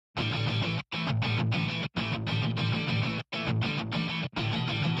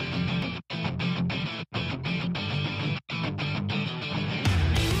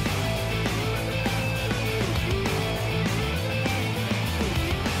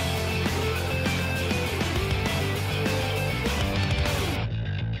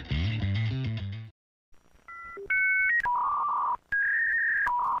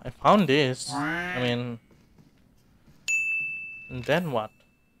found this. I mean, and then what?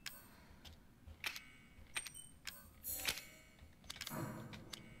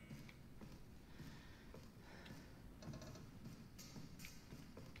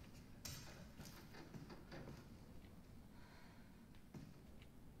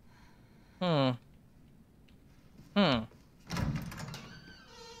 Hmm. Hmm.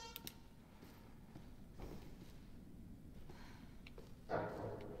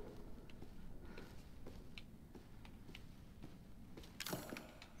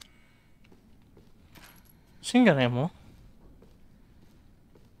 Single ammo.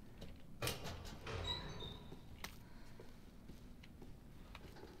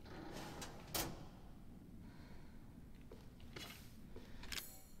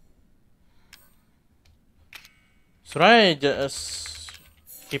 Should I just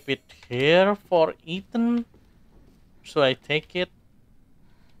keep it here for Ethan? Should I take it?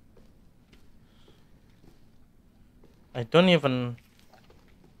 I don't even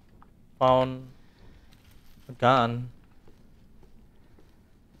found a gun.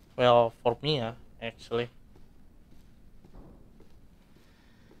 Well, for me, actually.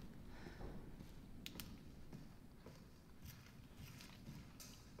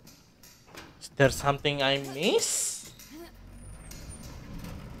 Is there something I miss?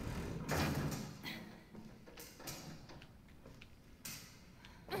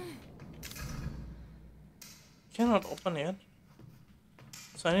 Cannot open it.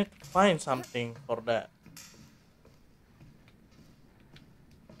 So I need to find something for that.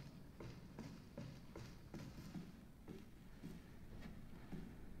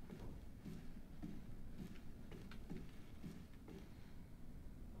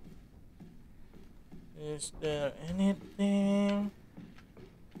 Is there anything?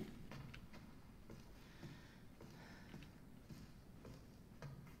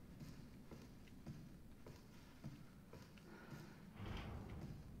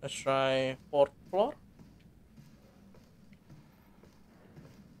 Let's try fourth floor.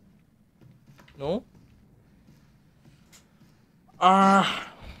 No.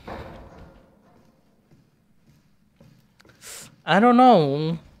 Ah, I don't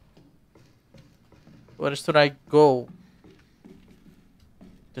know. Where should I go?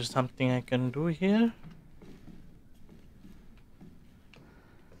 There's something I can do here.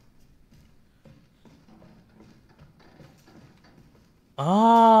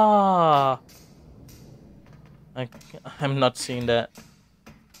 Ah, I, I'm not seeing that.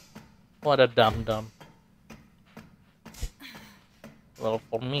 What a dum dum. Well,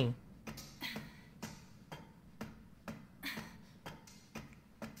 for me,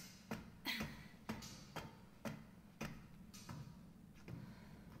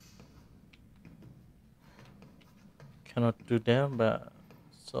 cannot do that. But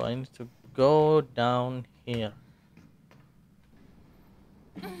so I need to go down here.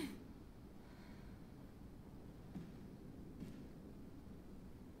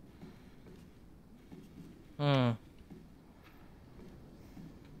 Hmm.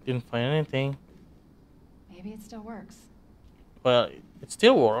 Didn't find anything. Maybe it still works. Well, it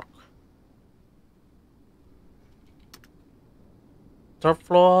still work. Third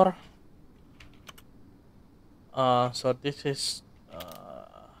floor. So this is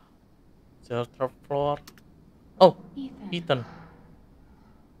the third floor. Oh, Ethan, Ethan.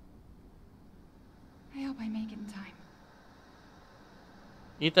 I hope I make it in time.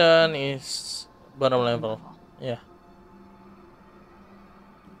 Ethan is bottom Bottom level. level. Yeah.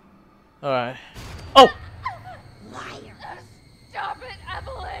 All right. Oh, Liar! Stop it,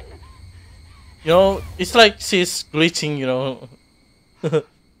 Evelyn! it's like she's glitching.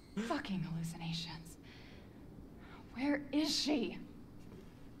 Fucking hallucinations. Where is she?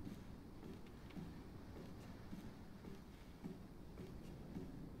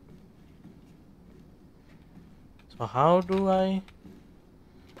 So how do I?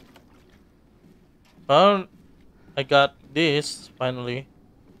 Well, I got this finally.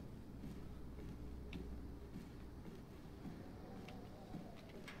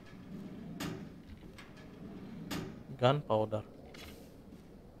 Gunpowder.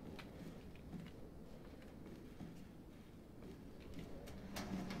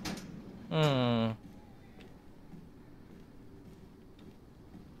 Hmm.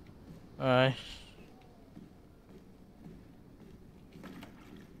 Alright.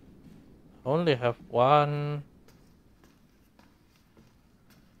 Only have one.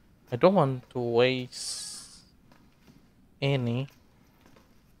 I don't want to waste any.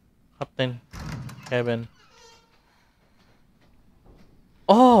 Captain Kevin.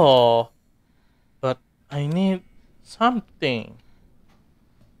 Oh, but I need something.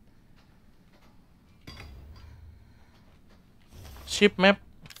 ship map.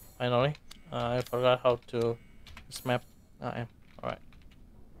 Finally, I forgot how to this map. I am all right.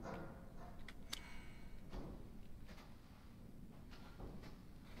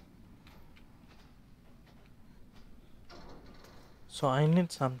 So I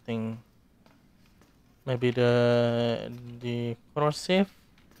need something. Maybe the corrosive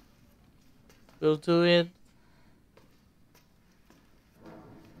will do it.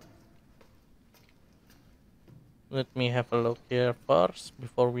 Let me have a look here first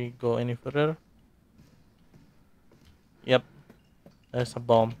before we go any further. Yep, there's a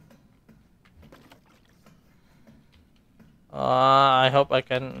bomb. I hope I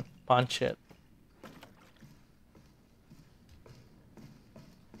can punch it.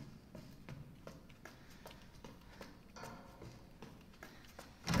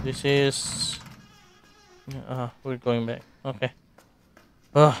 This is. We're going back. Okay.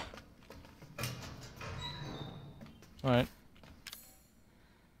 All right.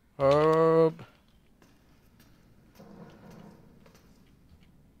 Herb.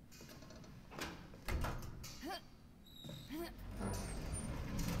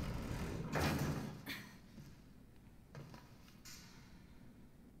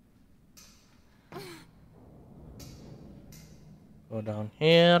 Go down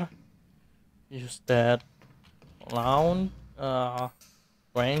here. Use that loud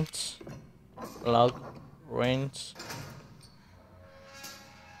range. Loud range.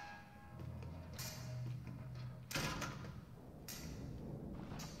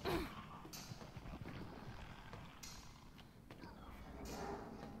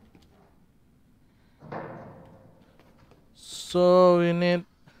 So we need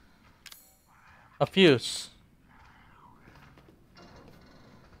a fuse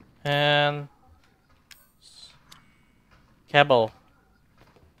and cable.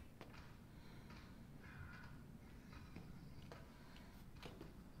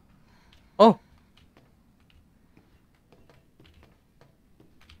 Oh,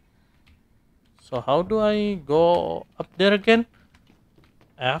 so how do I go up there again?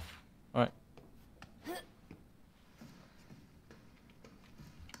 F. All right.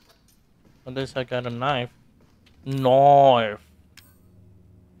 At least I got a knife. Knife.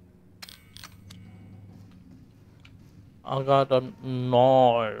 I got a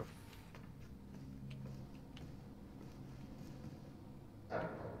knife.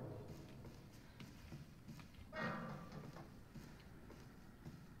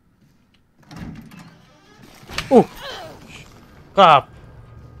 Oh, crap.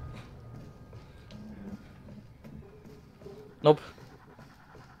 Nope.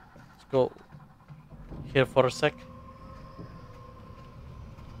 Let's go here for a sec.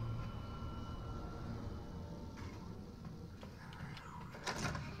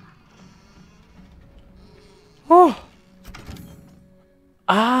 Oh.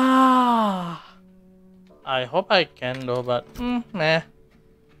 Ah. I hope I can though, but nah.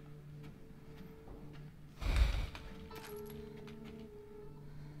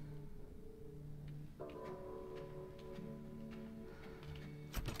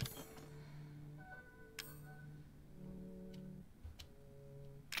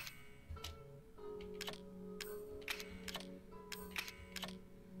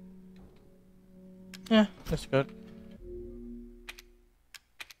 Yeah, that's good.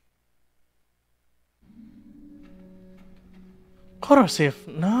 Corrosive,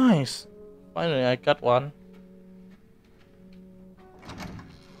 nice. Finally, I got one.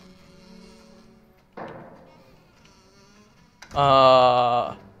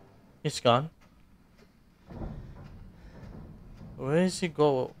 He's gone. Where is he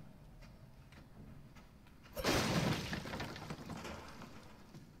go?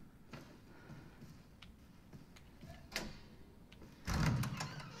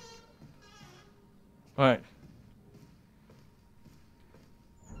 All right.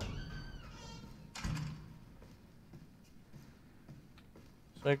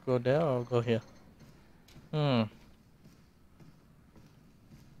 Should I go there or go here?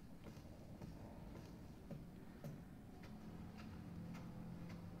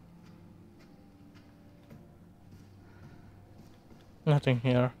 Nothing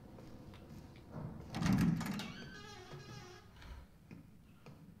here.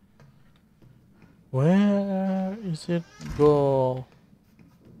 Where is it go?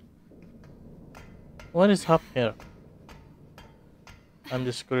 What is up here? I'm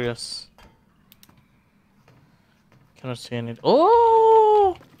just curious. Cannot see any.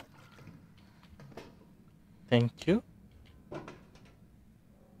 Oh! Thank you.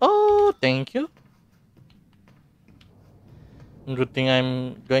 Oh, thank you. Good thing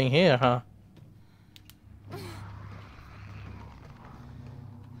I'm going here, huh?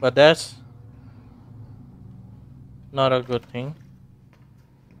 But that's not a good thing.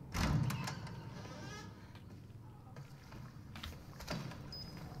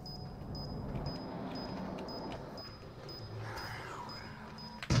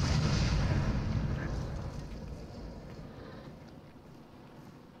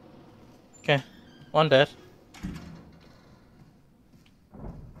 Okay, one dead.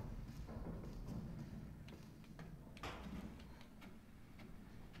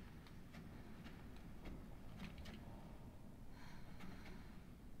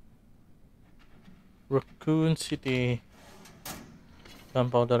 Raccoon City.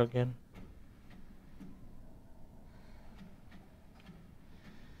 Gunpowder again.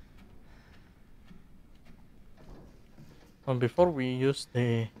 Before we use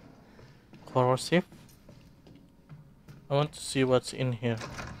the corrosive, I want to see what's in here.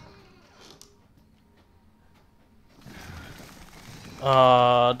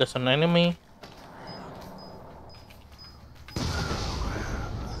 There's an enemy.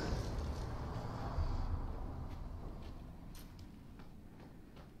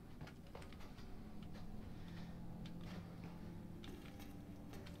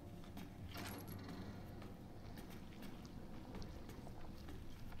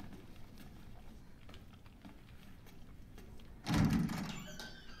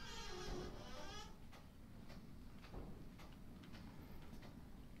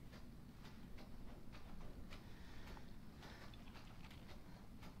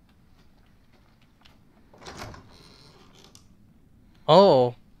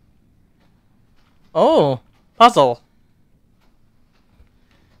 Oh, oh, puzzle.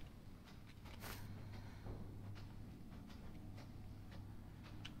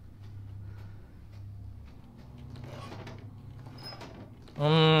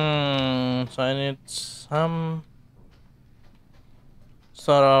 So I need some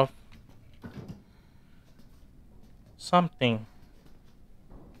sort of something.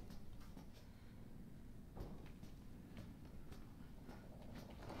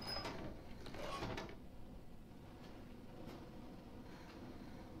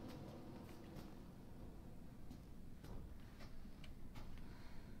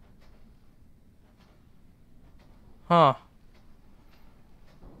 Huh.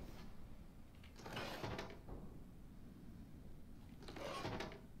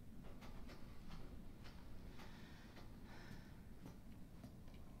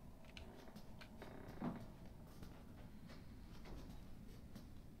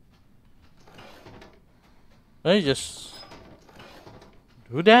 Let me just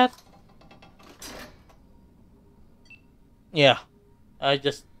do that. Yeah, I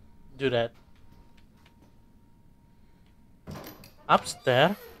just do that.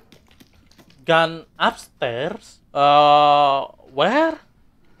 Upstairs? Gun upstairs? Where?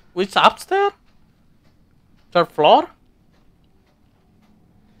 Which upstairs? Third floor?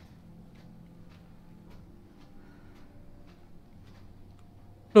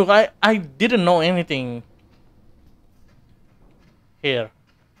 Look, I didn't know anything here.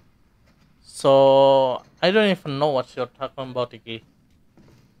 So, I don't even know what you're talking about, Iki.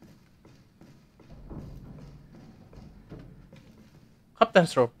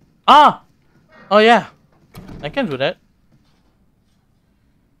 Captain's room. Ah! Oh, yeah. I can do that.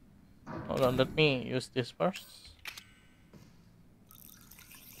 Hold on, let me use this first.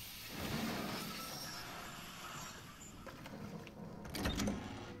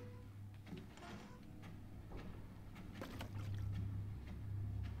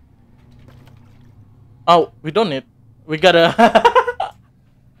 Oh, we don't need. We gotta.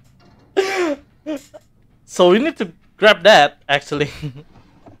 So we need to grab that, actually.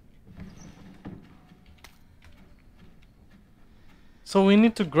 So we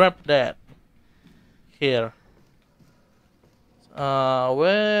need to grab that. Here.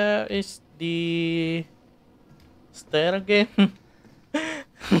 Where is the stair again?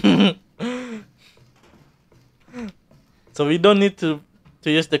 So we don't need to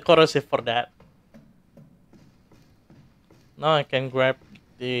use the corrosive for that. Now I can grab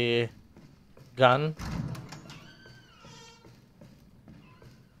the gun.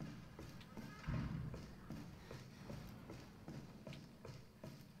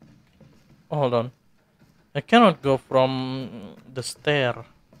 Oh, hold on. I cannot go from the stair.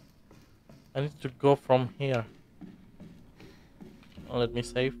 I need to go from here. Oh, let me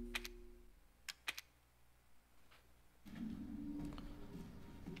save.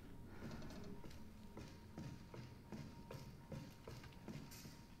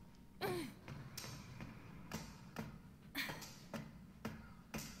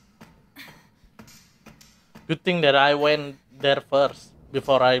 Good thing that I went there first.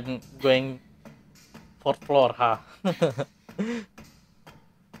 before I'm going fourth floor, huh?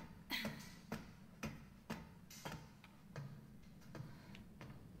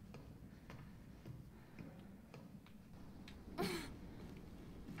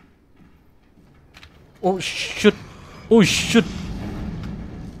 Oh shoot! Oh shoot!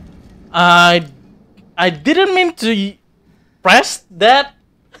 I I didn't mean to press that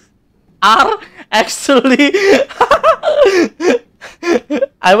R actually.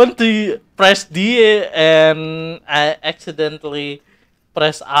 I want to press D and I accidentally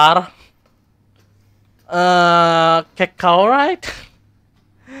press R. Cacao, right?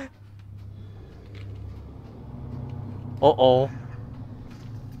 Uh oh.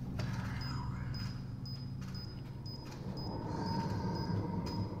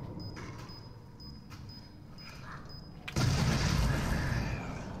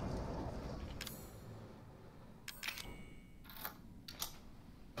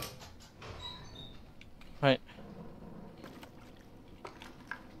 Right.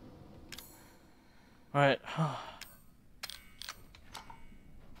 Right.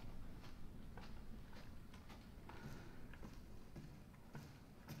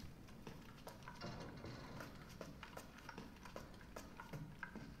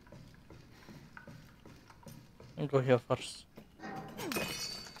 I'll go here first.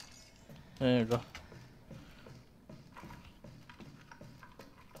 There you go.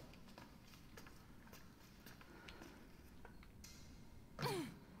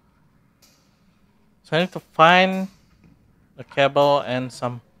 So I need to find a cable and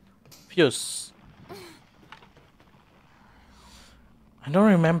some fuse. I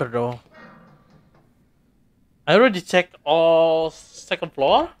don't remember though. I already checked all second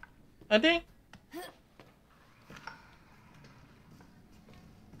floor, I think.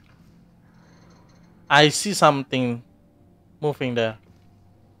 I see something moving there.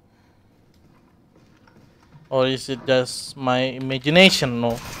 Or is it just my imagination?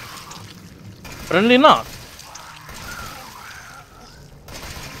 No. Apparently not.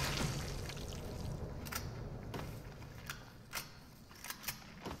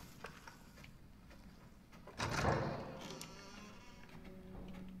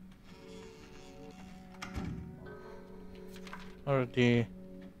 Already.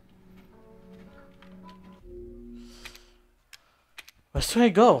 Where should I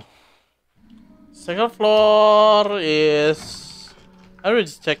go? Second floor is. I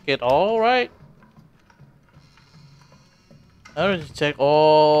already checked it all, right? I already checked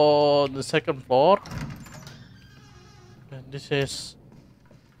all the second floor. This is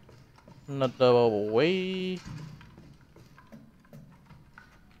not the way.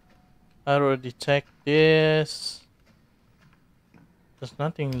 I already checked this. There's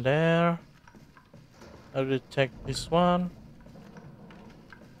nothing there. I already checked this one.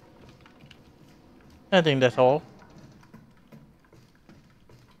 I think that's all.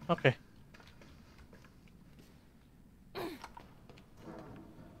 Okay.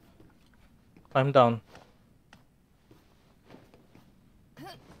 Climb down.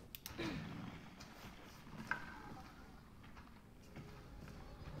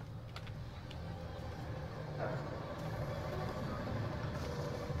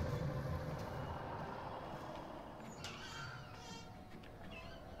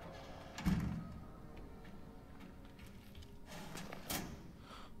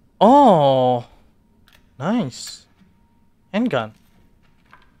 Oh, nice. Handgun.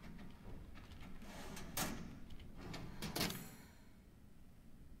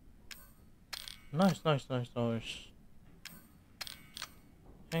 Nice, nice, nice, nice.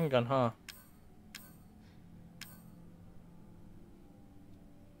 Handgun, huh?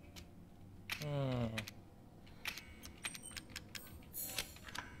 Hmm.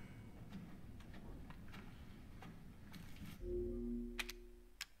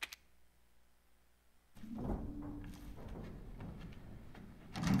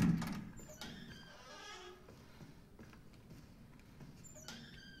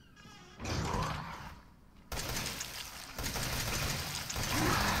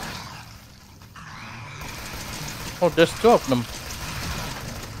 Oh, there's two of them.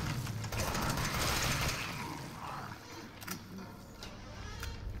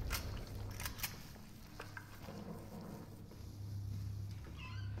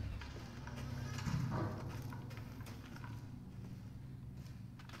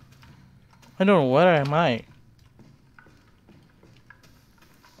 I don't know, where am I?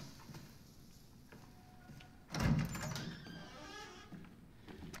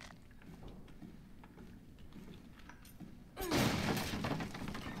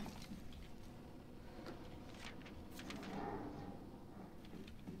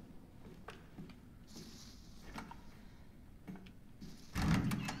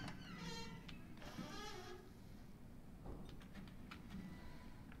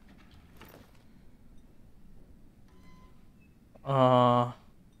 Uh,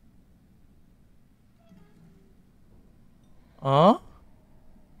 uh?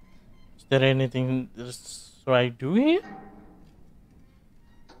 Is there anything should I do here?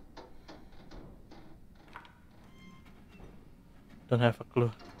 Don't have a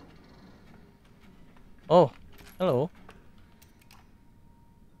clue. Oh, hello.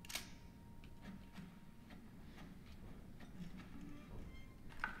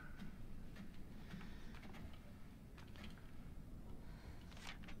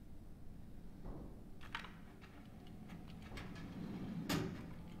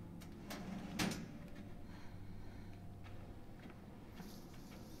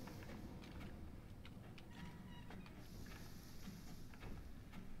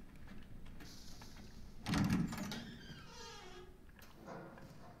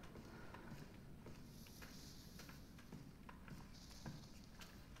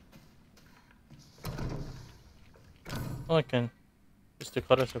 Oh, I can use the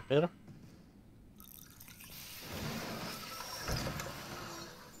correct repair.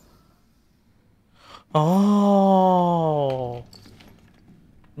 Oh,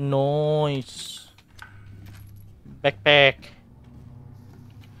 nice. Backpack.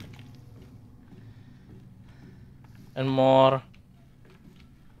 And more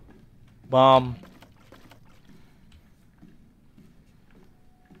bomb.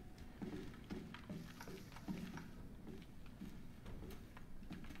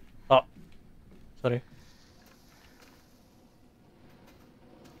 Oh, sorry.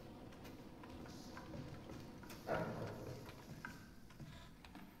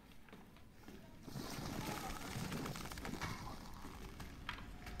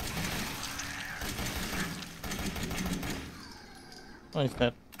 What is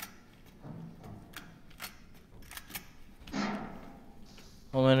that?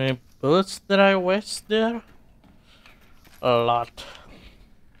 How many bullets did I waste there? A lot.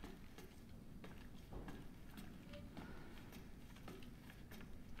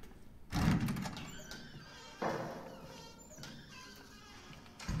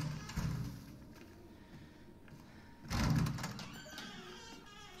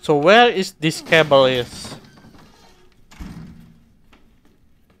 So where is this cable is?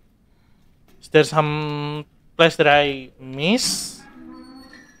 Is there some place that I miss?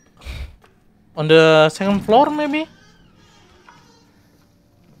 On the second floor maybe?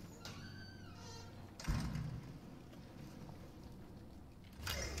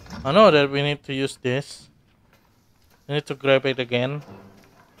 I know that we need to use this. We need to grab it again.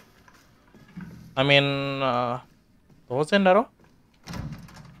 I mean, wasn't that all?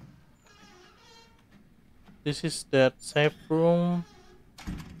 This is that safe room.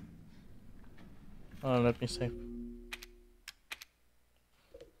 Let me save.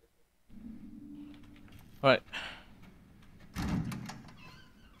 Alright.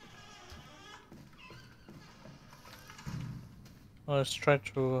 Let's try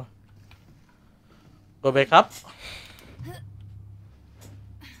to go back up.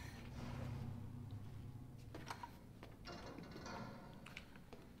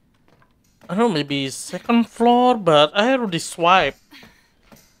 I don't know, maybe second floor, but I already swiped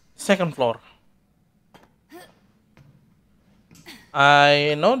second floor.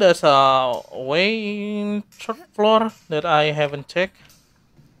 I know there's a way in third floor that I haven't checked.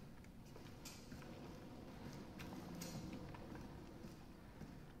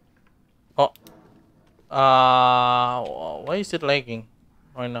 Oh, why is it lagging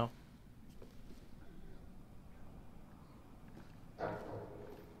right now?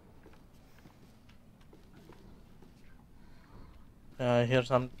 I hear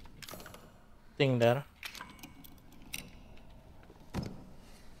something there.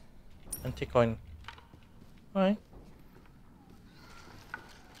 Anti-coin. Alright.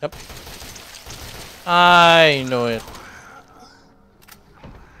 Yep. I know it.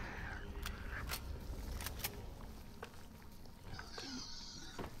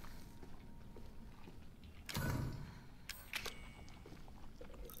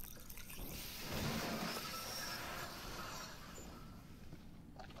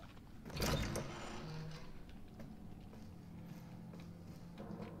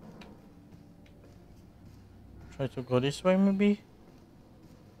 Try to go this way maybe.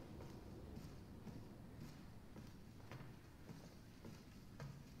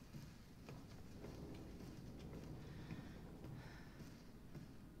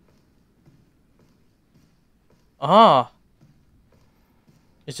 Ah,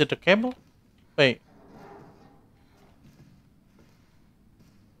 is it a cable? Wait.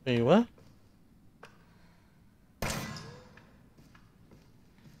 Wait, what?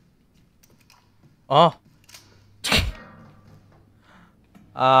 Oh.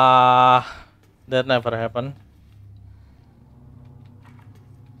 That never happened.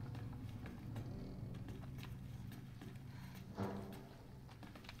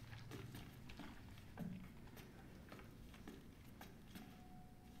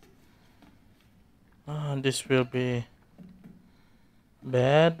 This will be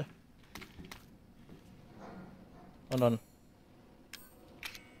bad. Hold on.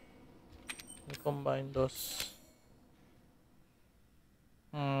 We combine those.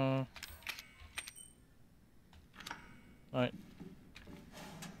 Alright.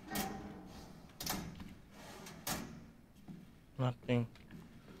 Nothing.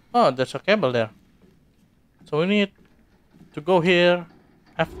 Oh, there's a cable there. So we need to go here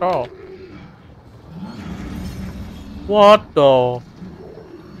after all. What the?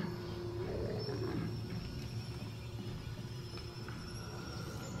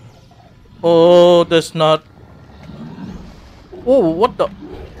 Oh, that's not. Oh, what the?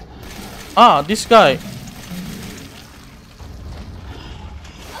 This guy.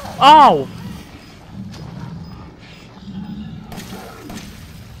 Ow!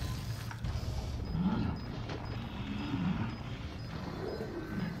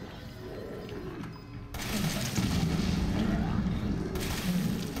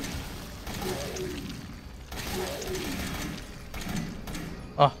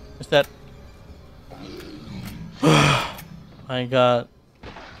 Oh, is that? My God.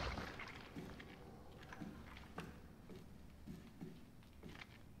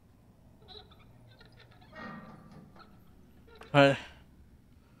 Alright.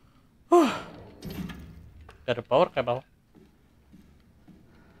 Got a power cable.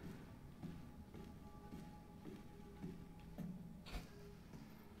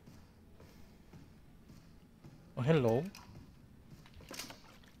 Oh, hello.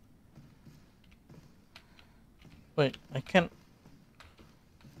 Wait, I can't.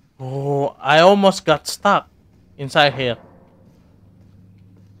 Oh, I almost got stuck inside here.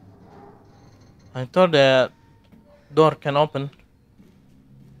 I thought that door can open.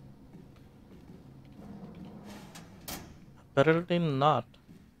 Apparently not.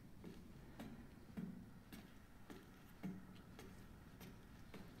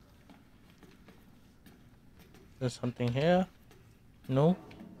 There's something here. No.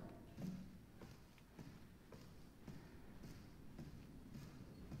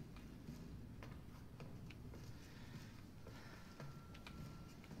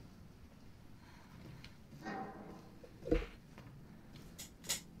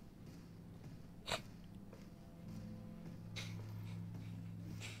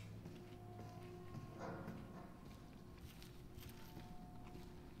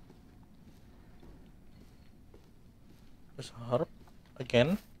 There's a harp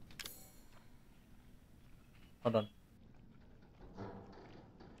again. Hold on.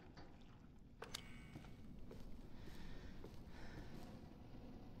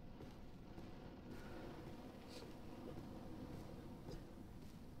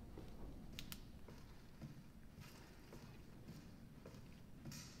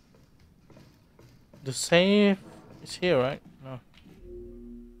 The safe is here, right? No.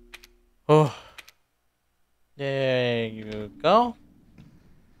 Oh. There you go.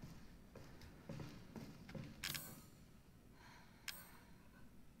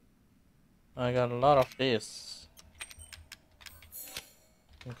 I got a lot of this.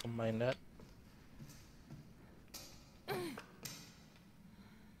 Can combine that.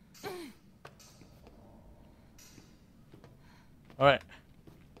 Alright.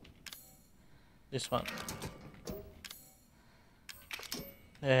 This one.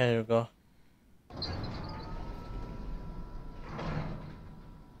 There you go.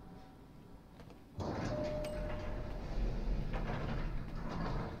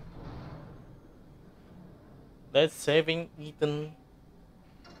 That's saving Ethan.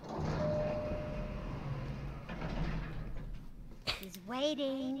 He's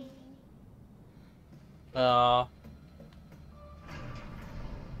waiting. Uh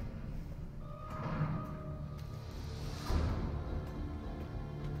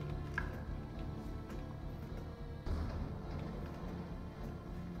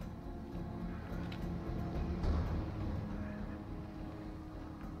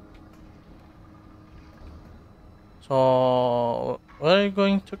So where are you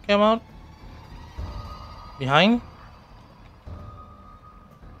going to come out? Behind?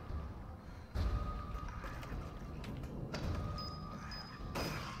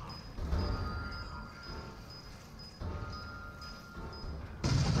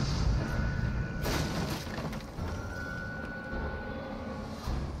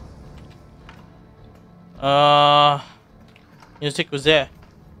 Uh Music was there.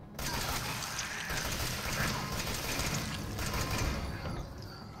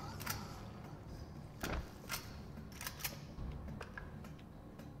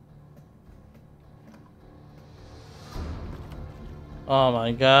 Oh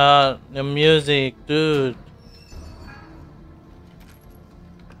my god, the music, dude.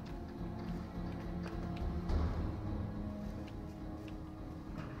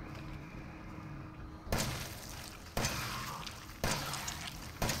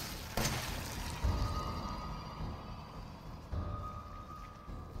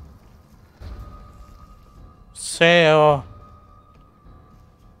 Sale.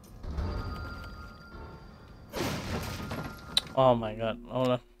 Oh my god, hold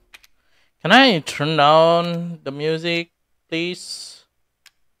on. Can I turn down the music, please?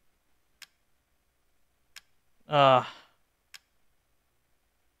 Ah,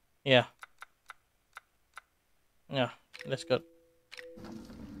 yeah, yeah, that's good.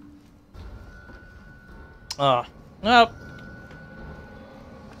 Ah, nope.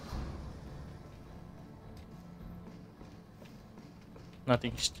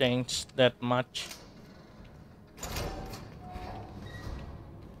 Nothing's changed that much.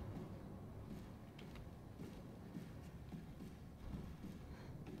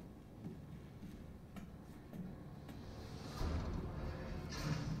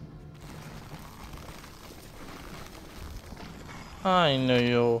 I know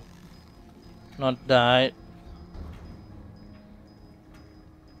you not died.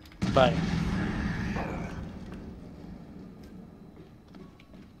 Bye.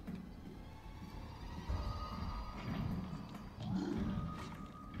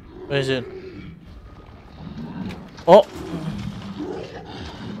 Where is it? Oh,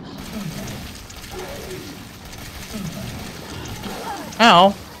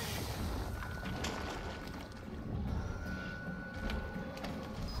 ow.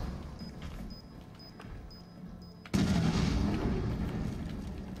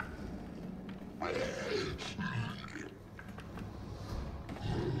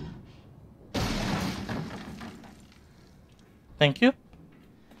 Thank you.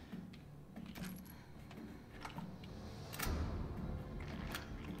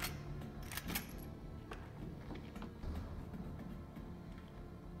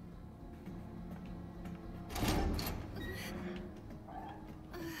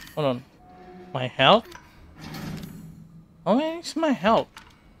 Hold on. My health? Oh, where is my health?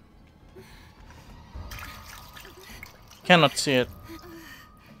 Cannot see it.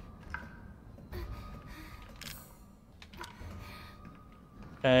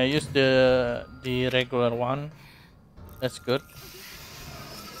 Okay, use the regular one. That's good.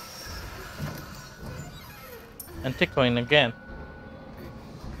 And take coin again.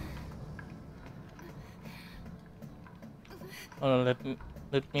 Oh,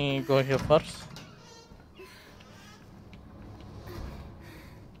 let me go here first.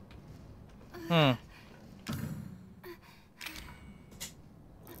 Hmm.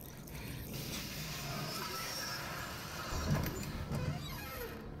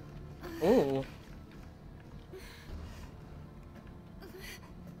 Oh.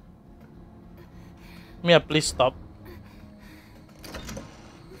 Mia, please stop.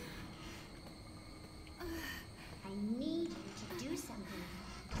 I need you to do something.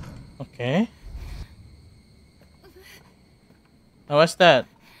 Okay. Now what's that?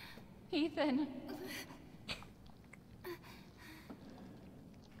 Ethan.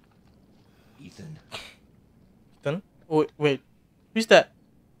 Ethan? Ethan? Oh, wait. Who's that?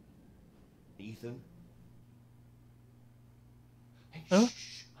 Ethan? Hey, Huh?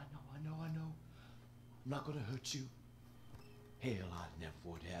 shh. I know. I'm not gonna hurt you. Hell, I never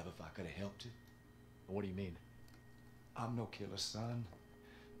would have if I could have helped you. What do you mean? I'm no killer, son.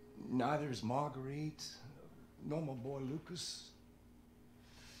 Neither is Marguerite, nor my boy Lucas,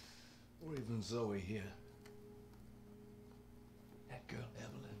 or even Zoe here. That girl,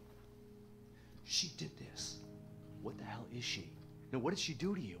 Evelyn, she did this. What the hell is she? No, what did she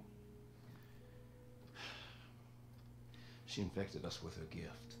do to you? She infected us with her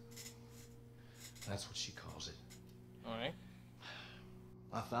gift. That's what she calls it. Alright.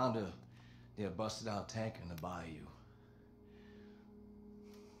 I found her near a busted out tank in the bayou.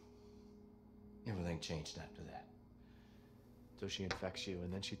 Everything changed after that. So she infects you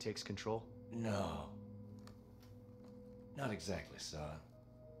and then she takes control? No. Not exactly, son.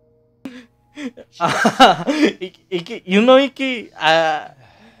 Iki, you know, Iki,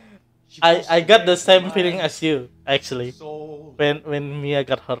 She I wants to got the manage same mind, feeling as you actually soul. when Mia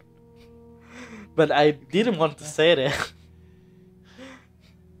got hurt, but I didn't want to say that.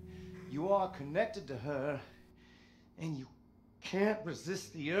 You are connected to her, and you can't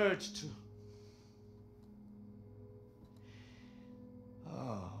resist the urge to.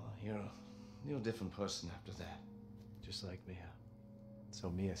 Oh, you're a different person after that. Just like Mia. So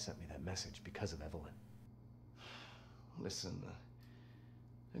Mia sent me that message because of Evelyn. Listen,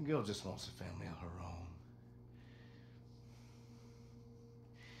 The girl just wants a family of her own.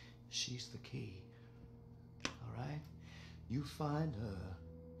 She's the key. All right? You find her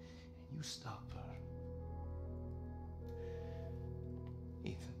and you stop her.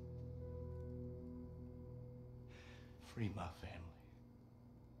 Ethan. Free my family.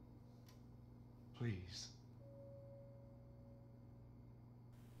 Please.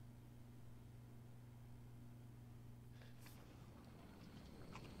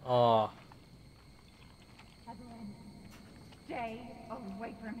 Oh, Evelyn, stay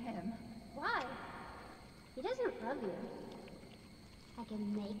away from him. Why? He doesn't love you. I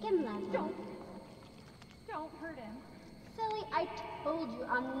can make him love you. Don't hurt him. Silly, I told you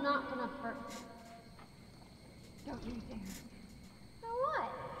I'm not gonna hurt you. Don't you dare. So what?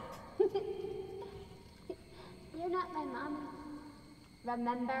 You're not my mama.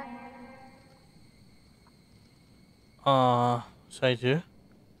 Remember? should I do?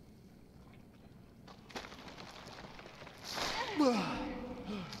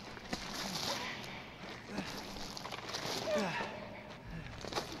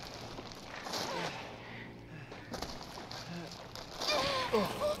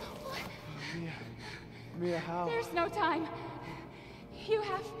 Mia, how? There's no time. You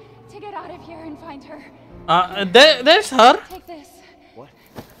have to get out of here and find her. There's her. Take this. What?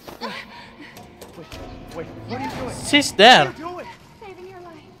 Wait, what are you doing? She's there. What are you doing? Saving your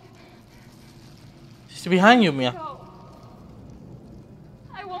life. She's behind you, Mia. Go.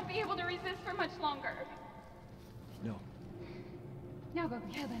 I won't be able to resist for much longer. No, Now go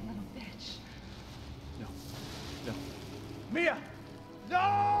kill that little bitch. no. Mia!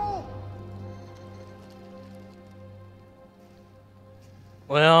 No!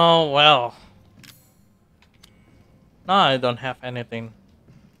 Well. No, I don't have anything.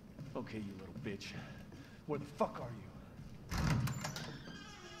 Okay, you little bitch. Where the fuck are you?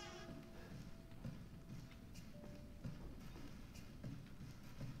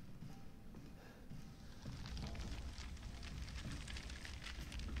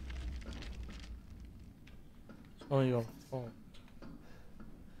 It's all your fault.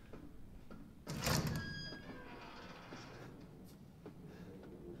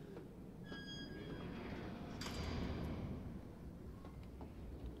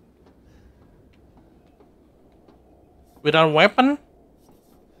 Without weapon?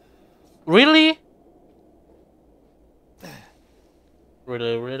 Really?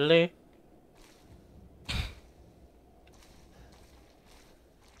 Really?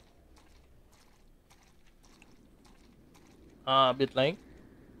 A bit like,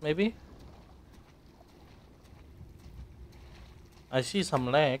 maybe? I see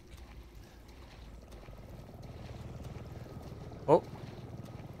some lag. Oh.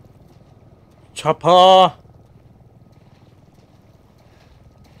 Chopper!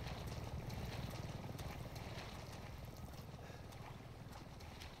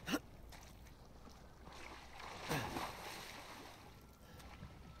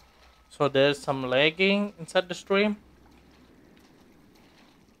 So there's some lagging inside the stream.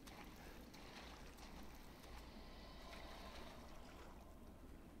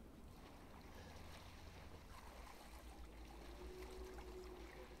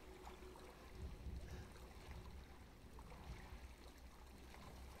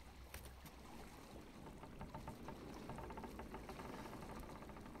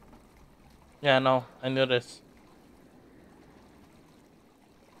 Yeah, no, I knew this.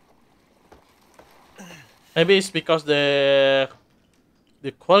 Maybe it's because the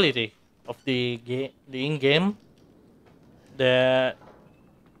quality of the in-game that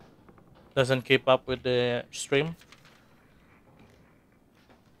doesn't keep up with the stream.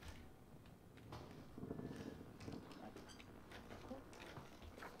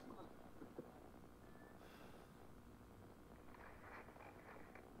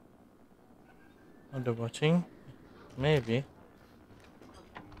 Under watching, maybe.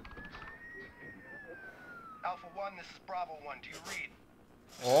 Alpha 1, this is Bravo 1. Do you read?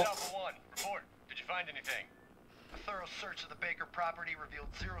 This Oh. is Alpha 1. Report. Did you find anything? A thorough search of the Baker property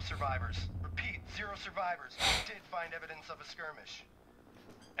revealed 0 survivors. Repeat, 0 survivors. We did find evidence of a skirmish.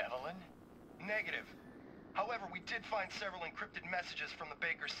 Evelyn? Negative. However, we did find several encrypted messages from the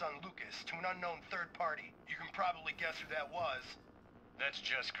Baker's son Lucas to an unknown third party. You can probably guess who that was. That's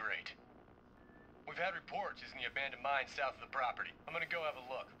just great. We've had reports using the abandoned mine south of the property. I'm gonna go have a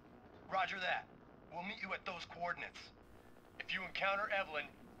look. Roger that. We'll meet you at those coordinates. If you encounter Evelyn,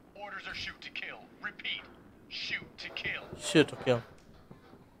 orders are shoot to kill. Repeat, shoot to kill. Shoot to kill.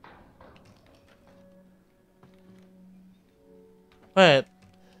 Wait.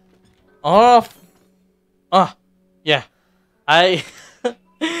 Oh, yeah. I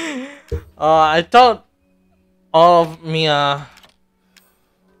I thought all of Mia,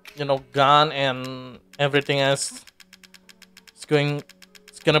 gone and everything else is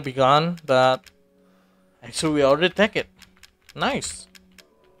gonna be gone, but actually we already take it. Nice.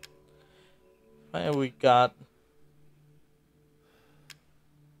 We got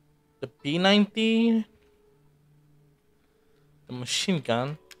the P90, the machine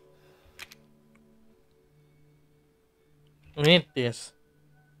gun. We need this.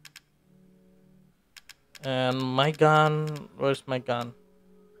 And my gun, where's my gun?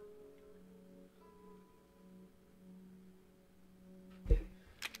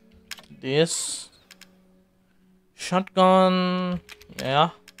 This shotgun,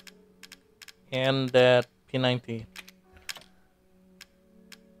 yeah, and that P90.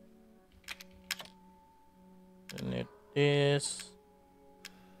 We need this.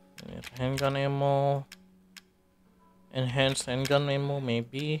 We need handgun ammo. Enhanced handgun ammo,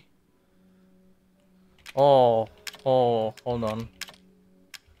 maybe. Oh, hold on.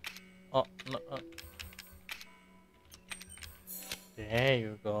 Oh, no, there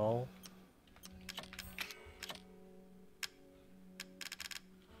you go.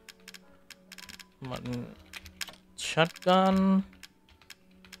 Shotgun.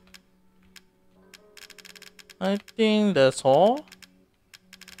 I think that's all.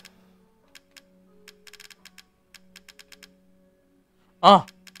 Ah,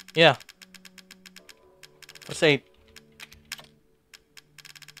 yeah. First aid.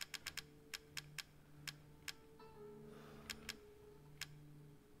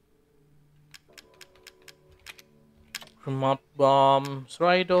 Remote bombs,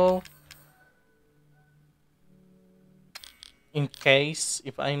 righto. In case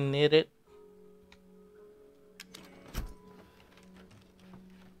if I need it.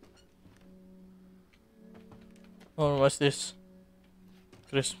 Oh, what's this?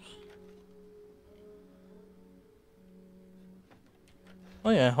 Crisp. Oh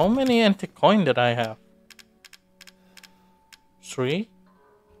yeah, how many anti-coin did I have? 3?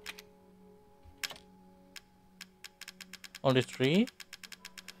 Only 3?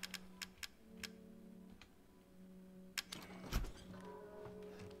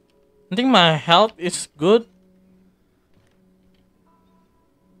 I think my health is good.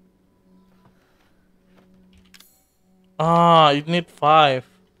 Ah, you need 5.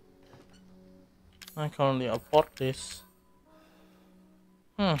 I can only afford this.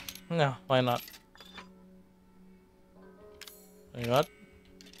 Yeah, why not? I got.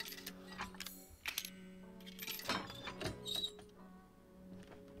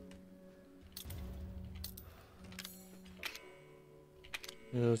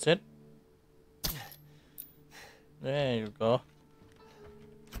 Use it. There you go.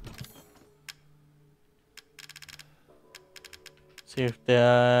 See if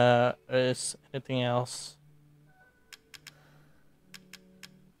there is anything else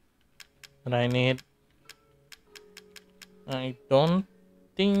that I need. I don't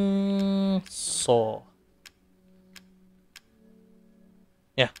think so.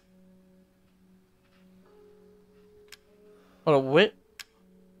 Yeah. Oh wait.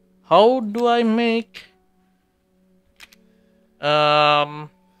 How do I make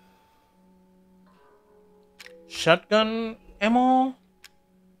shotgun ammo?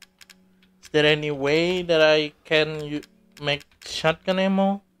 Is there any way that I can make shotgun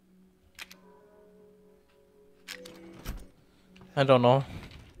ammo? I don't know.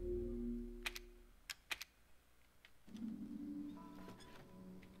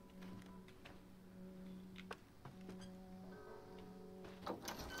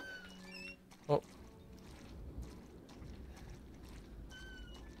 Oh.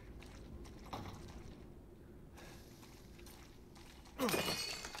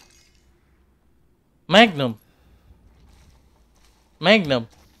 Magnum. Magnum.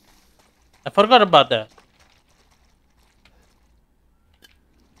 I forgot about that.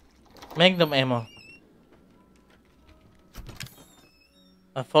 Magnum ammo.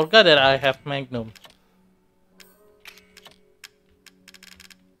 I forgot that I have Magnum.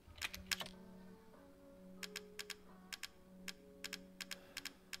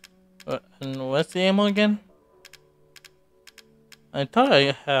 And what's the ammo again? I thought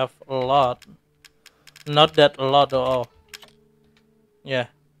I have a lot. Not that a lot at all. Yeah,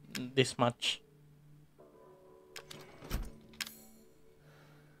 this much.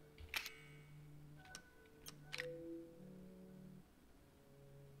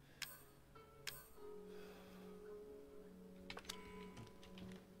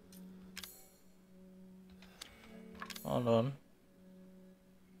 Hold on.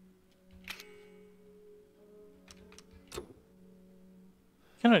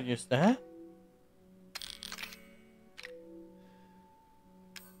 Cannot use that.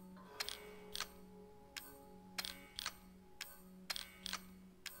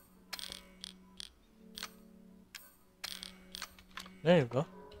 There you go.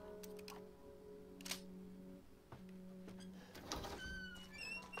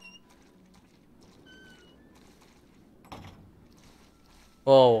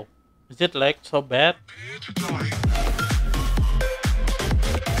 Oh, is it like so bad? Prepare to die